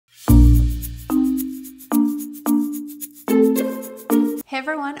Hey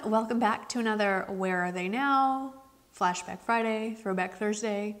everyone, welcome back to another Where Are They Now? Flashback Friday, Throwback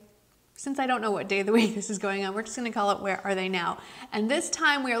Thursday. Since I don't know what day of the week this is going on, we're just gonna call it Where Are They Now? And this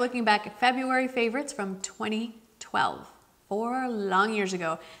time we are looking back at February favorites from 2012. 4 long years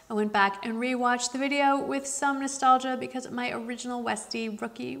ago. I went back and rewatched the video with some nostalgia because my original Westie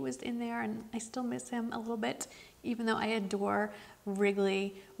Rookie was in there and I still miss him a little bit, even though I adore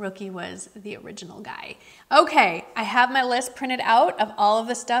Wrigley. Rookie was the original guy. Okay, I have my list printed out of all of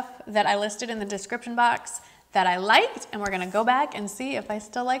the stuff that I listed in the description box that I liked, and we're gonna go back and see if I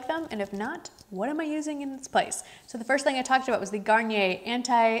still like them, and if not, what am I using in its place? So the first thing I talked about was the Garnier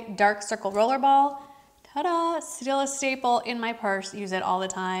Anti-Dark Circle Rollerball. Ta-da, still a staple in my purse, use it all the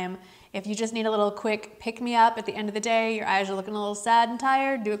time. If you just need a little quick pick-me-up at the end of the day, your eyes are looking a little sad and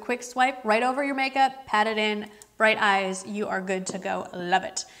tired, do a quick swipe right over your makeup, pat it in, bright eyes, you are good to go, love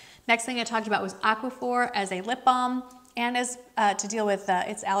it. Next thing I talked about was Aquaphor as a lip balm and as to deal with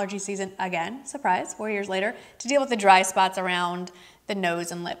its allergy season again, surprise, 4 years later, to deal with the dry spots around the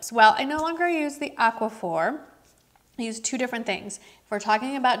nose and lips. Well, I no longer use the Aquaphor. I use two different things. If we're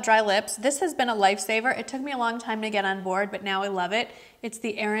talking about dry lips, this has been a lifesaver. It took me a long time to get on board, but now I love it. It's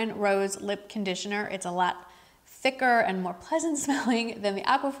the Erin Rose Lip Conditioner. It's a lot thicker and more pleasant smelling than the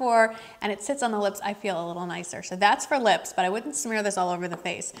Aquaphor, and it sits on the lips. I feel a little nicer. So that's for lips, but I wouldn't smear this all over the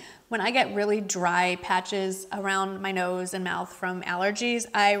face. When I get really dry patches around my nose and mouth from allergies,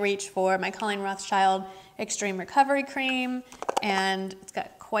 I reach for my Colleen Rothschild Extreme Recovery Cream, and it's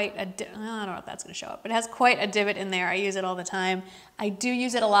got quite a, I don't know if that's gonna show up, but it has quite a divot in there. I use it all the time. I do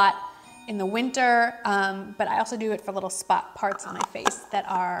use it a lot in the winter, but I also do it for little spot parts on my face that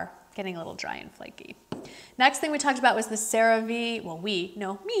are getting a little dry and flaky. Next thing we talked about was the CeraVe, me.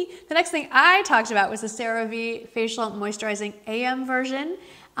 The next thing I talked about was the CeraVe Facial Moisturizing AM version.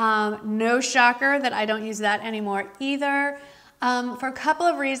 No shocker that I don't use that anymore either. For a couple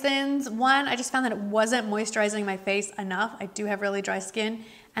of reasons. One, I just found that it wasn't moisturizing my face enough. I do have really dry skin,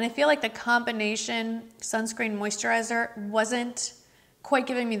 and I feel like the combination sunscreen moisturizer wasn't quite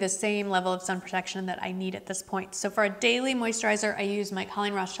giving me the same level of sun protection that I need at this point. So for a daily moisturizer, I use my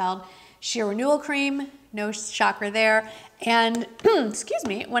Colleen Rothschild Sheer Renewal Cream, no shocker there. And excuse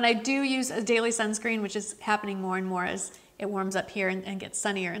me, when I do use a daily sunscreen, which is happening more and more as it warms up here and gets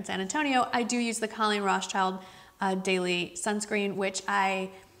sunnier in San Antonio, I do use the Colleen Rothschild daily sunscreen, which I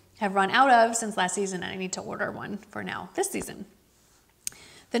have run out of since last season, and I need to order one for now this season.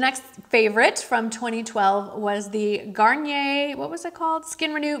 The next favorite from 2012 was the Garnier, what was it called?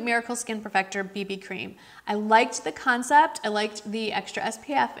 Skin Renew Miracle Skin Perfector BB Cream. I liked the concept, I liked the extra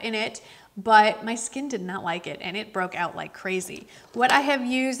SPF in it, but my skin did not like it, and it broke out like crazy. What I have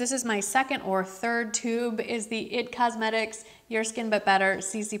used, this is my second or third tube, is the IT Cosmetics Your Skin But Better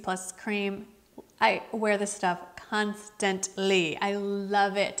CC Plus Cream. I wear this stuff constantly. I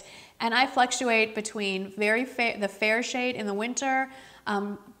love it. And I fluctuate between the fair shade in the winter,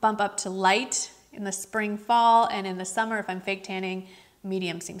 bump up to light in the spring, fall, and in the summer, if I'm fake tanning,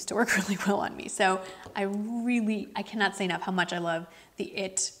 medium seems to work really well on me. So I cannot say enough how much I love the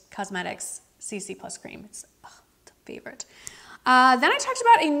IT Cosmetics CC Plus Cream. It's a favorite. Then I talked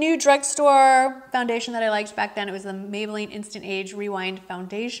about a new drugstore foundation that I liked back then. It was the Maybelline Instant Age Rewind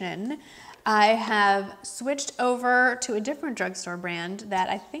Foundation. I have switched over to a different drugstore brand that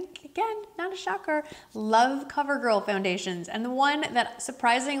I think, again, not a shocker, love CoverGirl foundations. And the one that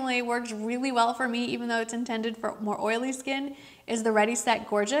surprisingly works really well for me, even though it's intended for more oily skin, is the Ready Set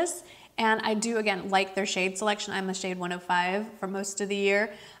Gorgeous. And I do, again, like their shade selection. I'm a shade 105 for most of the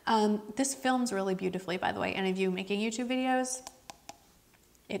year. This films really beautifully, by the way. Any of you making YouTube videos?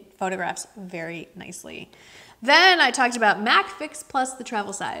 It photographs very nicely. Then I talked about MAC Fix Plus the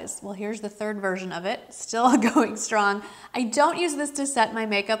travel size. Well, here's the third version of it, still going strong. I don't use this to set my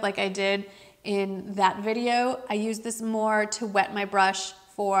makeup like I did in that video. I use this more to wet my brush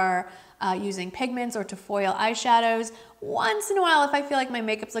for using pigments or to foil eyeshadows. Once in a while, if I feel like my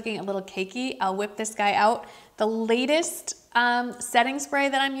makeup's looking a little cakey, I'll whip this guy out. The latest setting spray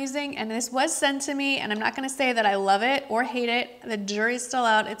that I'm using, and this was sent to me, and I'm not gonna say that I love it or hate it. The jury's still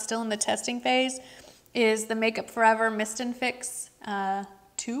out, it's still in the testing phase, is the Makeup Forever Mist and Fix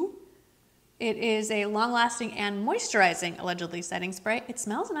 2. It is a long-lasting and moisturizing, allegedly, setting spray. It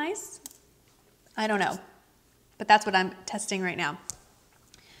smells nice. I don't know, but that's what I'm testing right now.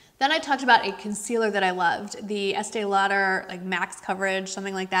 Then I talked about a concealer that I loved, the Estee Lauder like Max Coverage,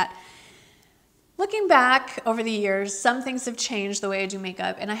 something like that. Looking back over the years, some things have changed the way I do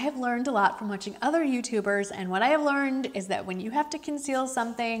makeup, and I have learned a lot from watching other YouTubers, and what I have learned is that when you have to conceal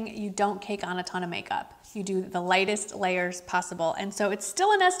something, you don't cake on a ton of makeup. You do the lightest layers possible, and so it's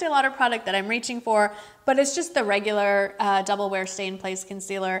still an Estee Lauder product that I'm reaching for, but it's just the regular Double Wear Stay in Place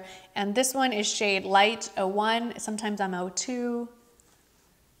Concealer, and this one is shade Light 01, sometimes I'm 02.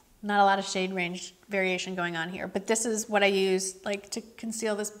 Not a lot of shade range variation going on here, but this is what I use like to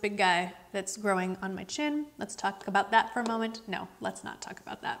conceal this big guy that's growing on my chin. Let's talk about that for a moment. No, let's not talk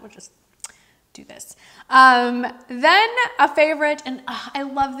about that. We'll just do this. Then a favorite, and I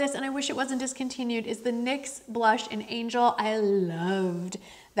love this and I wish it wasn't discontinued, is the NYX blush in Angel. I loved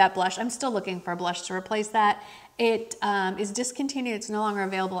that blush. I'm still looking for a blush to replace that. It is discontinued. It's no longer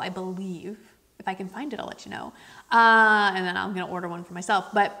available, I believe. If I can find it, I'll let you know. And then I'm gonna order one for myself.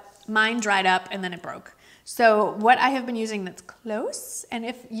 But mine dried up and then it broke. So what I have been using that's close, and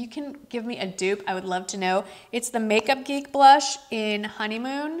if you can give me a dupe, I would love to know. It's the Makeup Geek blush in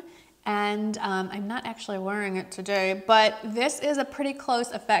Honeymoon, and I'm not actually wearing it today, but this is a pretty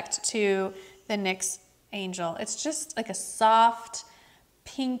close effect to the NYX Angel. It's just like a soft,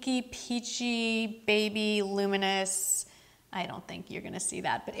 pinky, peachy, baby, luminous. I don't think you're gonna see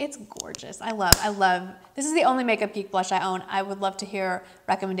that, but it's gorgeous. I love, this is the only Makeup Geek blush I own. I would love to hear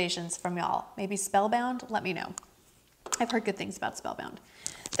recommendations from y'all. Maybe Spellbound, let me know. I've heard good things about Spellbound.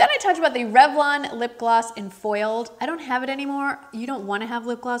 Then I talked about the Revlon lip gloss in Foiled. I don't have it anymore. You don't wanna have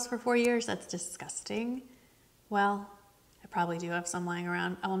lip gloss for 4 years, that's disgusting. Well, I probably do have some lying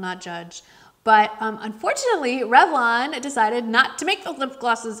around, I will not judge. But unfortunately, Revlon decided not to make the lip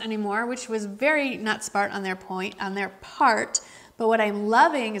glosses anymore, which was very not smart on their part. But what I'm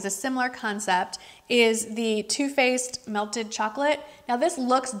loving is a similar concept, is the Too Faced Melted Chocolate. Now this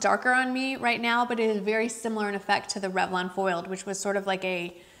looks darker on me right now, but it is very similar in effect to the Revlon Foiled, which was sort of like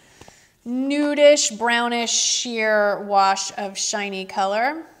a nudish, brownish, sheer wash of shiny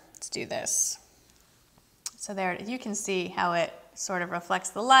color. Let's do this. So there, you can see how it sort of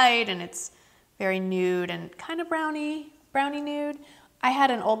reflects the light, and it's very nude and kind of brownie nude. I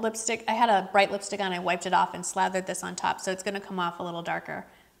had an old lipstick, I had a bright lipstick on, I wiped it off and slathered this on top, so it's gonna come off a little darker.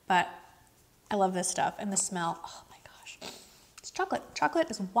 But I love this stuff, and the smell, oh my gosh. It's chocolate.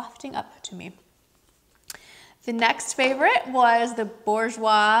 Chocolate is wafting up to me. The next favorite was the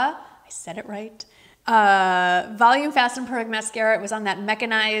Bourjois, I said it right, Volume Fast and Perfect Mascara. It was on that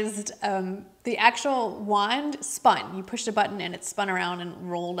mechanized, the actual wand spun. You pushed a button and it spun around and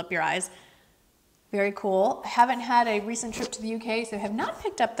rolled up your eyes. Very cool. I haven't had a recent trip to the UK, so I have not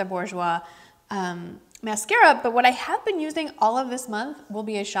picked up the Bourjois mascara, but what I have been using all of this month will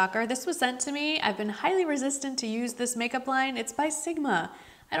be a shocker. This was sent to me. I've been highly resistant to use this makeup line. It's by Sigma.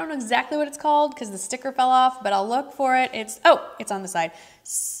 I don't know exactly what it's called because the sticker fell off, but I'll look for it. It's on the side.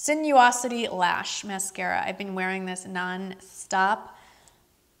 Sinuosity Lash Mascara. I've been wearing this non-stop.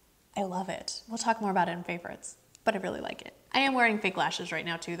 I love it. We'll talk more about it in favorites, but I really like it. I am wearing fake lashes right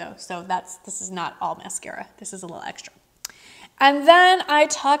now too though, so this is not all mascara. This is a little extra. And then I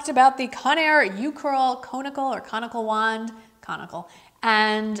talked about the Conair U-Curl conical wand,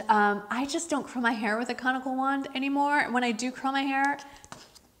 and I just don't curl my hair with a conical wand anymore. When I do curl my hair,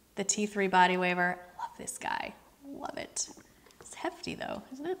 the T3 Body Waver, love this guy, love it. It's hefty though,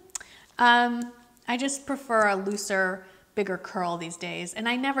 isn't it? I just prefer a looser, bigger curl these days, and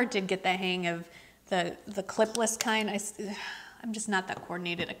I never did get the hang of the clipless kind. I'm just not that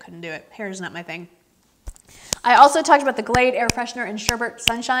coordinated. I couldn't do it. Hair is not my thing. I also talked about the Glade Air Freshener in Sherbet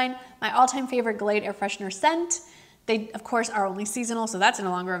Sunshine, my all-time favorite Glade Air Freshener scent. They, of course, are only seasonal, so that's no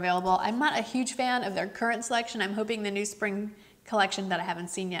longer available. I'm not a huge fan of their current selection. I'm hoping the new spring collection that I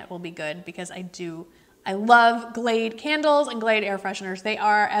haven't seen yet will be good because I love Glade candles and Glade air fresheners. They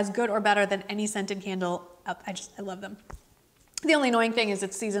are as good or better than any scented candle. I love them. The only annoying thing is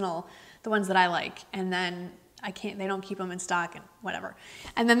it's seasonal, the ones that I like, and then they don't keep them in stock and whatever.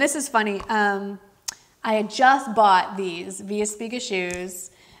 And then this is funny. I had just bought these Via Spiga shoes.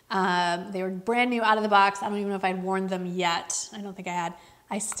 They were brand new out of the box. I don't even know if I'd worn them yet. I don't think I had.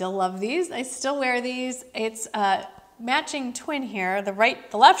 I still love these. I still wear these. It's a matching twin here.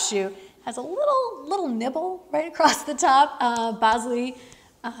 The left shoe has a little nibble right across the top. Bosley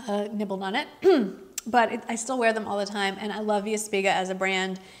nibbled on it. But I still wear them all the time, and I love Via Spiga as a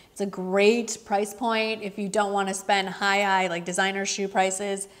brand. It's a great price point if you don't want to spend high like designer shoe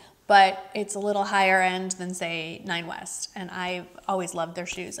prices, but it's a little higher end than say Nine West, and I've always loved their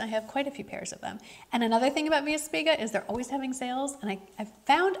shoes. I have quite a few pairs of them. And another thing about Via Spiga is they're always having sales, and I've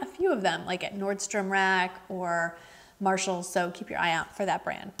found a few of them like at Nordstrom Rack or Marshalls, so keep your eye out for that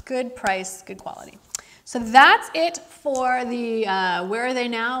brand. Good price, good quality. So that's it for the Where Are They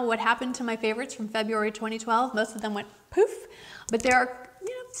Now? What happened to my favorites from February 2012? Most of them went poof, but there are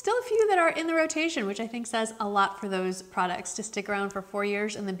still a few that are in the rotation, which I think says a lot for those products. To stick around for 4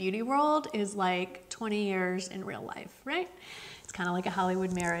 years in the beauty world is like 20 years in real life, right? It's kind of like a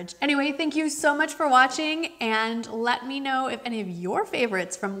Hollywood marriage. Anyway, thank you so much for watching, and let me know if any of your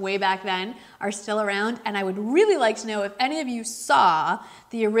favorites from way back then are still around, and I would really like to know if any of you saw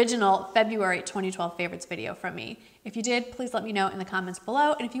the original February 2012 favorites video from me. If you did, please let me know in the comments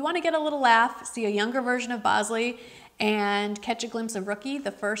below, and if you want to get a little laugh, see a younger version of Bosley, and catch a glimpse of Rookie,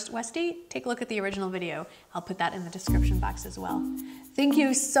 the first Westie, take a look at the original video. I'll put that in the description box as well. Thank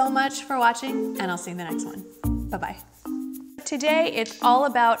you so much for watching, and I'll see you in the next one. Bye-bye. Today, it's all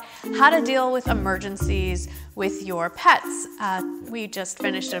about how to deal with emergencies with your pets. We just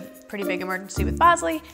finished a pretty big emergency with Bosley,